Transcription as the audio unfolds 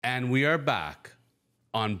And we are back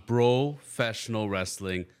on Professional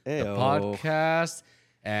Wrestling, the Ayo. podcast.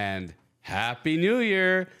 And Happy New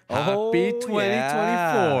Year. Oh, Happy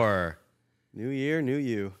 2024. New year, new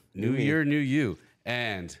you. New me. year, new you.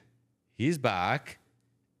 And he's back.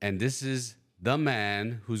 And this is the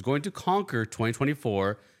man who's going to conquer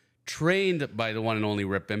 2024, trained by the one and only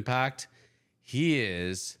Rip Impact. He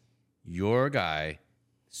is your guy,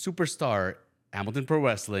 superstar, Hamilton Pro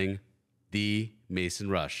Wrestling, the Mason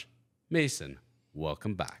Rush. Mason,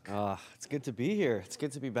 welcome back. It's good to be here. It's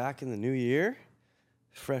good to be back in the new year.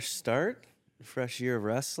 Fresh start, fresh year of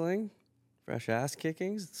wrestling, fresh ass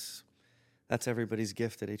kickings. That's everybody's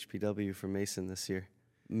gift at HPW for Mason this year.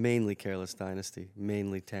 Mainly Careless Dynasty,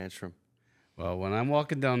 mainly Tantrum. Well, when I'm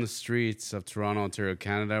walking down the streets of Toronto, Ontario,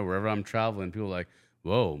 Canada, wherever I'm traveling, people are like,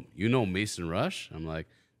 whoa, you know Mason Rush? I'm like,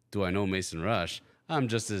 do I know Mason Rush? I'm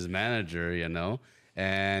just his manager, you know?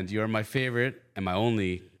 And you're my favorite and my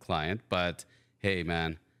only client. But hey,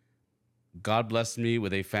 man, God blessed me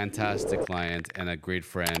with a fantastic client and a great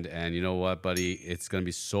friend. And you know what, buddy? It's going to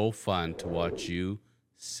be so fun to watch you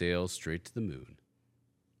sail straight to the moon.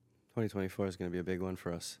 2024 is going to be a big one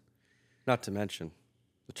for us. Not to mention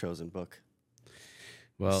the chosen book.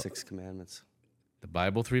 Well, 6 Commandments. The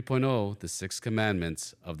Bible 3.0, the 6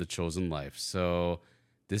 commandments of the chosen life. So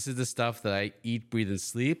this is the stuff that I eat, breathe, and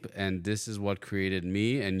sleep, and this is what created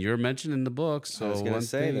me. And you're mentioned in the book. So I was going to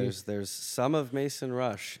say, there's some of Mason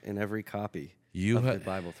Rush in every copy of the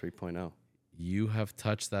Bible 3.0. You have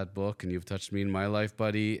touched that book, and you've touched me in my life,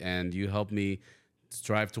 buddy, and you helped me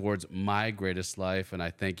strive towards my greatest life, and I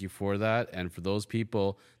thank you for that. And for those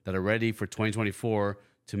people that are ready for 2024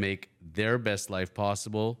 to make their best life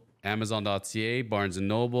possible, Amazon.ca, Barnes &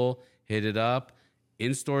 Noble, hit it up.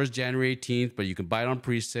 In stores January 18th, but you can buy it on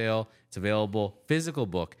pre-sale. It's available. Physical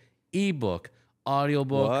book, ebook,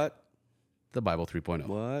 audiobook. What? The Bible 3.0.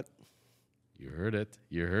 What? You heard it.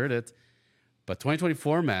 You heard it. But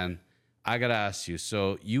 2024, man, I got to ask you.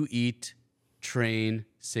 So you eat, train,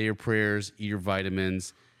 say your prayers, eat your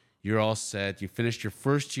vitamins. You're all set. You finished your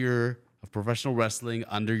first year of professional wrestling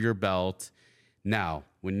under your belt. Now,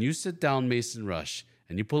 when you sit down, Mason Rush,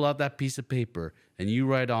 and you pull out that piece of paper and you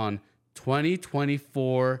write on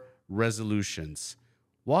 2024 resolutions,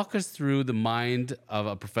 walk us through the mind of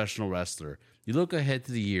a professional wrestler. You look ahead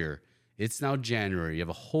to the year. It's now January. You have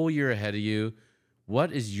a whole year ahead of you.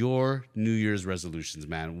 What is your New Year's resolutions,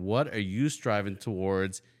 man? What are you striving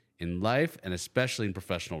towards in life and especially in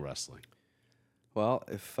professional wrestling? Well,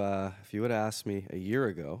 if you would have asked me a year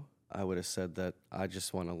ago, I would have said that I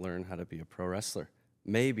just want to learn how to be a pro wrestler.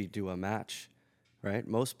 Maybe do a match, right?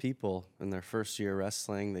 Most people in their first year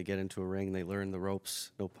wrestling, they get into a ring, they learn the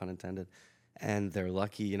ropes, no pun intended, and they're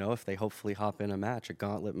lucky, you know, if they hopefully hop in a match, a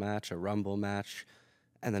gauntlet match, a rumble match,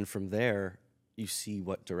 and then from there, you see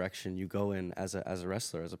what direction you go in as a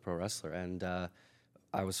wrestler, as a pro wrestler. And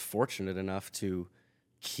I was fortunate enough to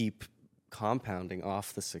keep compounding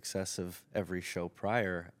off the success of every show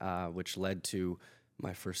prior, which led to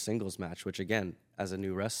my first singles match, which again, as a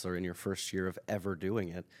new wrestler in your first year of ever doing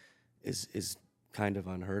it, is kind of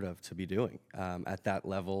unheard of to be doing at that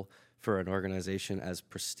level for an organization as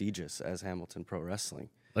prestigious as Hamilton Pro Wrestling.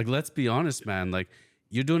 Like, let's be honest, man. Like,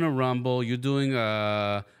 you're doing a rumble, you're doing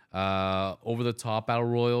a over the top battle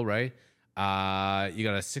royal, right? You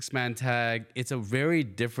got a 6-man tag. It's a very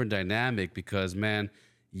different dynamic because, man,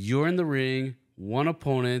 you're in the ring. One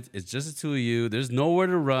opponent, it's just the two of you. There's nowhere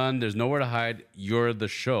to run. There's nowhere to hide. You're the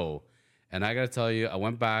show. And I got to tell you, I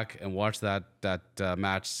went back and watched that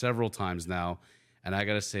match several times now. And I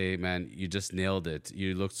got to say, man, you just nailed it.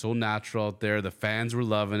 You looked so natural out there. The fans were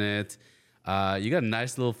loving it. You got a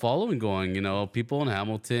nice little following going. You know, people in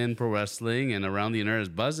Hamilton Pro Wrestling and around the internet is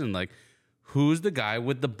buzzing. Like, who's the guy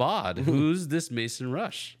with the bod? Who's this Mason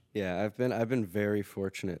Rush? Yeah, I've been very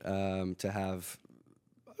fortunate to have,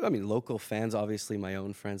 I mean, local fans, obviously my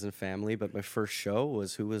own friends and family, but my first show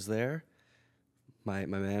was who was there? My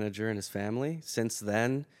manager and his family. Since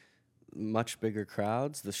then, much bigger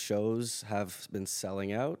crowds. The shows have been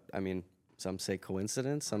selling out. I mean, some say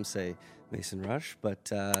coincidence, some say Mason Rush,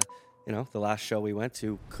 but you know, the last show we went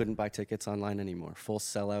to couldn't buy tickets online anymore. Full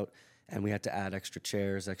sellout, and we had to add extra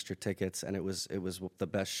chairs, extra tickets, and it was the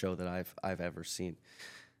best show that I've ever seen.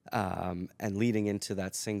 And leading into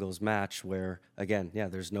that singles match where, again, yeah,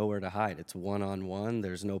 there's nowhere to hide. It's one-on-one.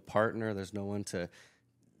 There's no partner. There's no one to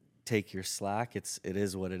take your slack. It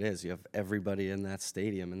is what it is. You have everybody in that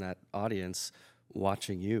stadium, in that audience,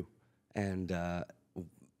 watching you. And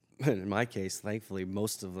in my case, thankfully,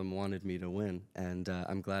 most of them wanted me to win, and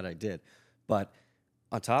I'm glad I did. But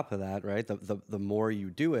on top of that, right, the more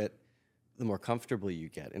you do it, the more comfortable you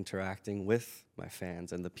get interacting with my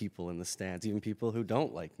fans and the people in the stands, even people who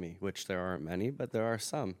don't like me, which there aren't many, but there are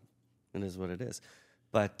some. It is what it is.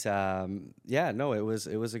 But yeah, no, it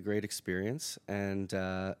was a great experience, and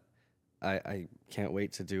I can't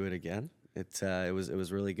wait to do it again. It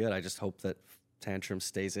was really good. I just hope that Tantrum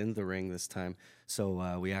stays in the ring this time,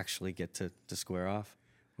 so we actually get to square off.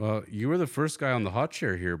 Well, you were the first guy on the hot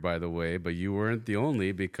chair here, by the way, but you weren't the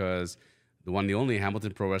only, because the only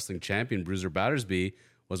Hamilton Pro Wrestling champion, Bruiser Battersby,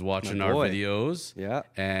 was watching our videos. Yeah.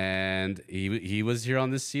 And he was here on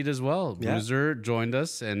this seat as well. Yeah. Bruiser joined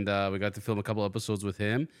us, and we got to film a couple episodes with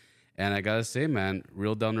him. And I got to say, man,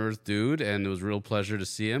 real down-to-earth dude, and it was a real pleasure to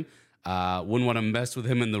see him. Wouldn't want to mess with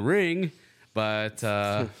him in the ring, but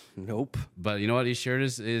nope. But you know what? He shared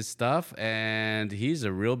his stuff, and he's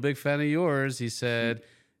a real big fan of yours. He said,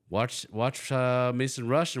 "Watch Mason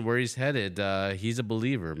Rush and where he's headed. He's a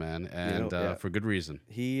believer, man, and for good reason."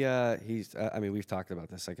 He's. I mean, we've talked about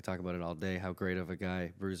this. I could talk about it all day. How great of a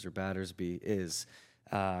guy Bruiser Battersby is.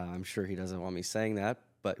 I'm sure he doesn't want me saying that,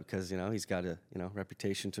 but because he's got a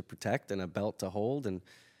reputation to protect and a belt to hold, and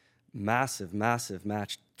massive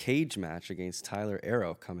cage match against Tyler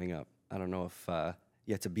Arrow coming up. I don't know if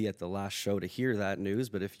you had to be at the last show to hear that news,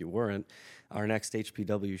 but if you weren't, our next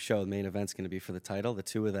HPW show, the main event's going to be for the title, the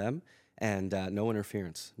two of them, and no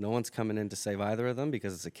interference. No one's coming in to save either of them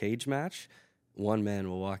because it's a cage match. One man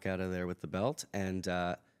will walk out of there with the belt, and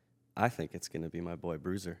I think it's going to be my boy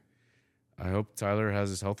Bruiser. I hope Tyler has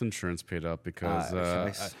his health insurance paid up, because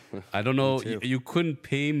I don't know. You couldn't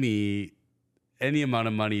pay me any amount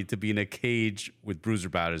of money to be in a cage with Bruiser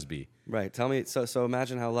Battersby. Right. Tell me. So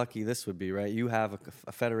imagine how lucky this would be, right? You have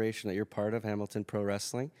a federation that you're part of, Hamilton Pro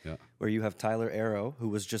Wrestling, where you have Tyler Arrow, who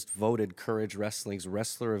was just voted Courage Wrestling's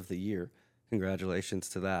Wrestler of the Year. Congratulations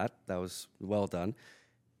to that. That was well done.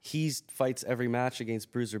 He fights every match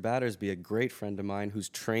against Bruiser Battersby, a great friend of mine who's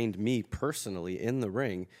trained me personally in the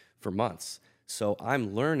ring for months. So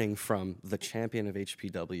I'm learning from the champion of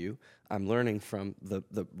HPW. I'm learning from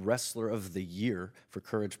the Wrestler of the Year for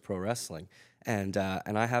Courage Pro Wrestling. And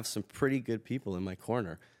I have some pretty good people in my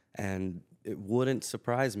corner. And it wouldn't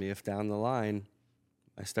surprise me if down the line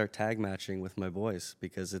I start tag matching with my boys,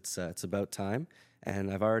 because it's about time. And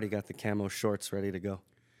I've already got the camo shorts ready to go.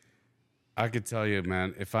 I could tell you,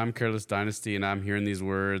 man, if I'm Careless Dynasty and I'm hearing these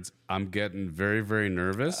words, I'm getting very, very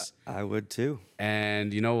nervous. I would too.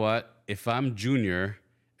 And you know what? If I'm Junior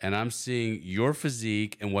and I'm seeing your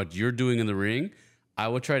physique and what you're doing in the ring, I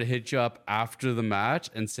would try to hit you up after the match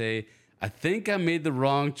and say, I think I made the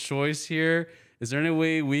wrong choice here. Is there any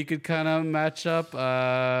way we could kind of match up?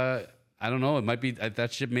 I don't know. It might be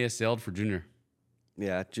that ship may have sailed for Junior.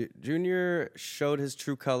 Yeah, Junior showed his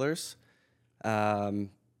true colors. And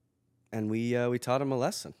we taught him a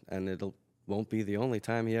lesson, and won't be the only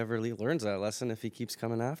time he ever learns that lesson if he keeps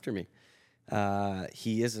coming after me.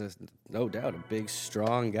 He is no doubt a big,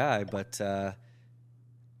 strong guy, but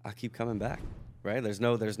I'll keep coming back. Right? There's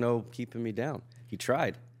no keeping me down. He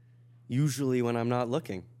tried, usually when I'm not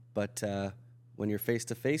looking, but when you're face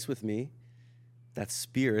to face with me, that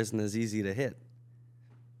spear isn't as easy to hit.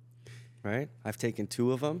 Right? I've taken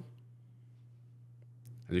 2 of them.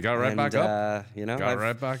 And you got right back up. Got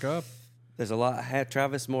right back up. There's a lot.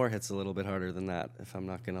 Travis Moore hits a little bit harder than that, if I'm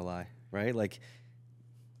not gonna lie. Right? Like,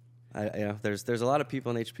 there's a lot of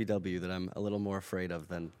people in HPW that I'm a little more afraid of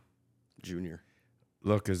than Junior.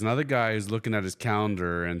 Look, there's another guy who's looking at his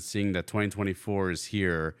calendar and seeing that 2024 is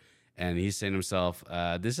here, and he's saying to himself,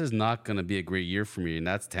 "This is not going to be a great year for me," and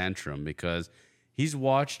that's Tantrum, because he's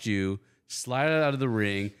watched you slide out of the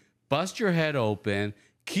ring, bust your head open,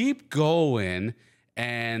 keep going,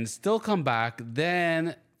 and still come back,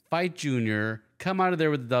 then fight Junior, come out of there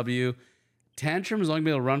with the W. Tantrum is only going to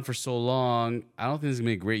be able to run for so long. I don't think it's going to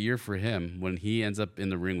be a great year for him when he ends up in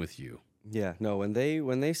the ring with you. Yeah, no, when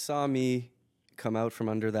they saw me come out from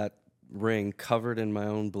under that ring covered in my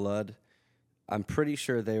own blood, I'm pretty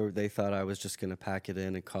sure they thought I was just going to pack it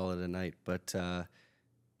in and call it a night, but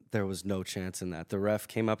there was no chance in that. The ref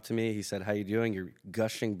came up to me. He said, "How you doing? You're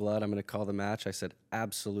gushing blood. I'm going to call the match." I said,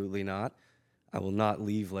 "Absolutely not. I will not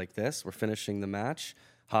leave like this. We're finishing the match."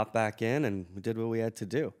 Hop back in, and we did what we had to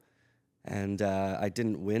do. And I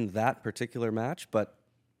didn't win that particular match, but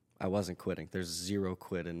I wasn't quitting. There's 0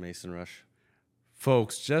 quit in Mason Rush.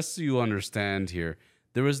 Folks, just so you understand here,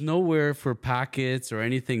 there was nowhere for packets or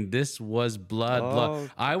anything. This was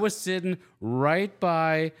blood. I was sitting right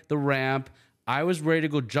by the ramp. I was ready to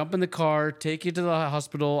go jump in the car, take you to the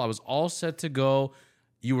hospital. I was all set to go.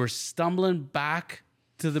 You were stumbling back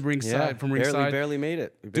to the ringside from ringside. Barely made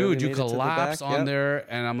it. Dude, you collapse on there,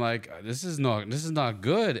 and I'm like, this is not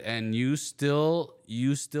good. And you still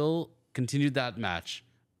continued that match.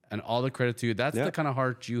 And all the credit to you. That's the kind of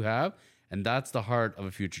heart you have. And that's the heart of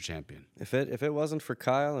a future champion. If it wasn't for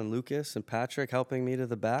Kyle and Lucas and Patrick helping me to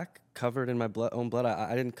the back, covered in my own blood,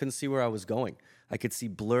 I couldn't see where I was going. I could see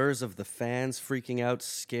blurs of the fans freaking out,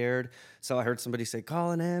 scared. So I heard somebody say,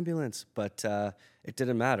 "Call an ambulance," but it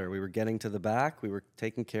didn't matter. We were getting to the back, we were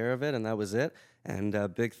taking care of it, and that was it.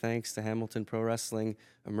 And big thanks to Hamilton Pro Wrestling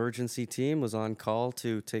emergency team was on call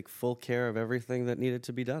to take full care of everything that needed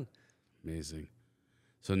to be done. Amazing.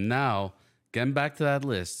 So now, getting back to that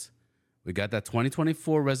list, we got that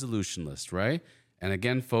 2024 resolution list, right? And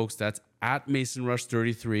again, folks, that's at Mason Rush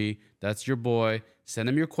 33. That's your boy. Send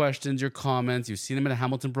him your questions, your comments. You've seen him at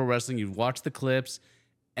Hamilton Pro Wrestling. You've watched the clips.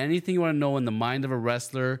 Anything you want to know in the mind of a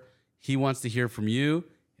wrestler, he wants to hear from you.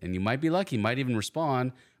 And you might be lucky. He might even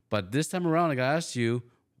respond. But this time around, I got to ask you,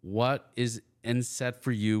 what is in set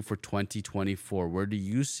for you for 2024? Where do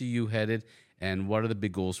you see you headed? And what are the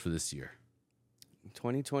big goals for this year?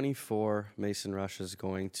 2024, Mason Rush is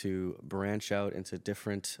going to branch out into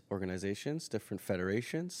different organizations, different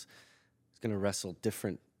federations. He's going to wrestle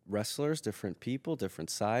different wrestlers, different people, different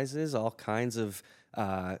sizes, all kinds of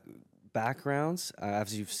backgrounds.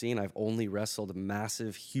 As you've seen, I've only wrestled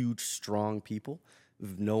massive, huge, strong people.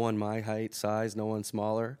 No one my height, size, no one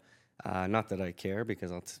smaller. Not that I care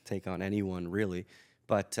because I'll take on anyone really.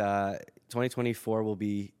 But 2024 will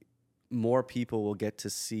be more people will get to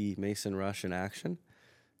see Mason Rush in action,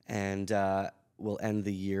 and we'll end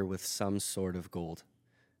the year with some sort of gold,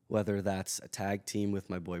 whether that's a tag team with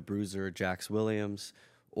my boy Bruiser, Jax Williams,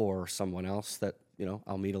 or someone else that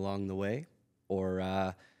I'll meet along the way,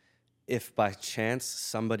 or if by chance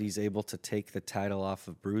somebody's able to take the title off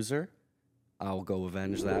of Bruiser, I'll go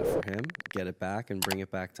avenge that for him, get it back, and bring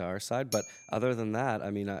it back to our side. But other than that,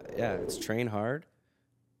 I mean, it's train hard,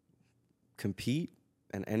 compete.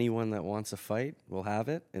 And anyone that wants a fight will have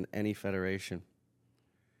it in any federation.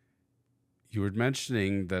 You were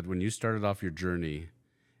mentioning that when you started off your journey,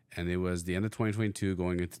 and it was the end of 2022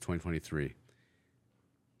 going into 2023,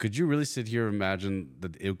 could you really sit here and imagine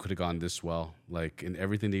that it could have gone this well? Like in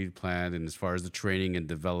everything that you planned, and as far as the training and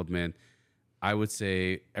development, I would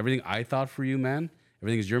say everything I thought for you, man,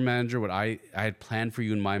 everything as your manager, what I had planned for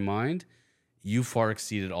you in my mind, you far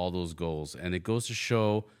exceeded all those goals. And it goes to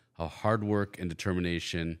show how hard work and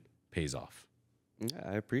determination pays off. Yeah,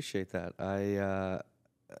 I appreciate that.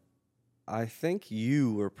 I think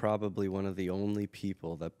you were probably one of the only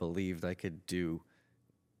people that believed I could do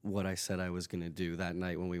what I said I was going to do that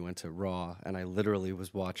night when we went to Raw. And I literally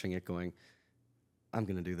was watching it going, I'm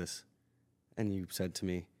going to do this. And you said to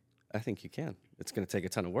me, I think you can. It's going to take a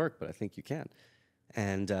ton of work, but I think you can.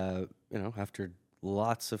 And, after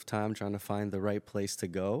lots of time trying to find the right place to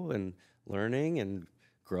go and learning and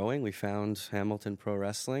growing, we found Hamilton Pro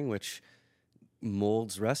Wrestling, which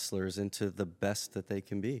molds wrestlers into the best that they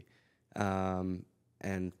can be. And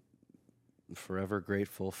forever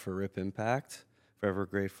grateful for Rip Impact, forever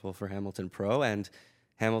grateful for Hamilton Pro and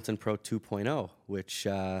Hamilton Pro 2.0, which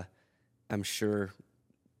I'm sure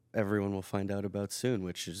everyone will find out about soon,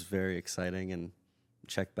 which is very exciting, and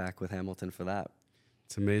check back with Hamilton for that.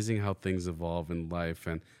 It's amazing how things evolve in life.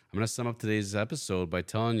 And I'm going to sum up today's episode by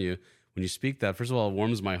telling you, when you speak that, first of all, it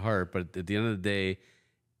warms my heart. But at the end of the day,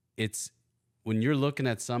 it's when you're looking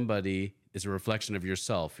at somebody, it's a reflection of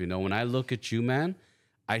yourself. When I look at you, man,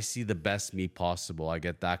 I see the best me possible. I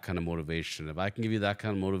get that kind of motivation. If I can give you that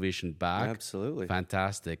kind of motivation back, absolutely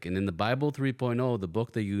fantastic. And in the Bible 3.0, the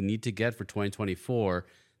book that you need to get for 2024,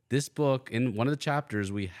 this book, in one of the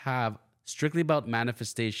chapters, we have strictly about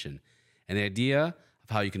manifestation and the idea of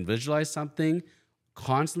how you can visualize something,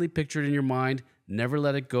 constantly picture it in your mind, never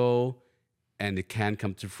let it go, and it can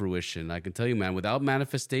come to fruition. I can tell you, man, without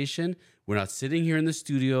manifestation, we're not sitting here in the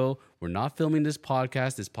studio. We're not filming this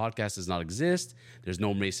podcast. This podcast does not exist. There's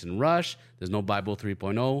no Mason Rush. There's no Bible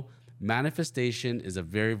 3.0. Manifestation is a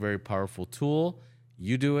very, very powerful tool.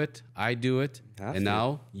 You do it. I do it. And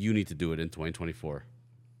now you need to do it in 2024.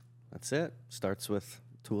 That's it. Starts with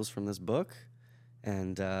tools from this book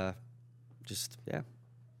and being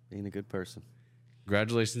a good person.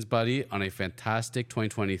 Congratulations, buddy, on a fantastic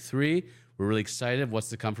 2023. We're really excited of what's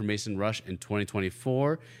to come for Mason Rush in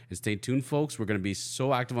 2024. And stay tuned, folks. We're going to be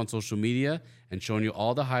so active on social media and showing you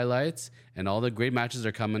all the highlights and all the great matches that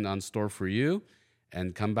are coming on store for you.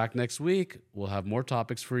 And come back next week. We'll have more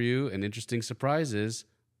topics for you and interesting surprises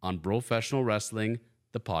on Professional Wrestling,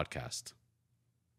 the podcast.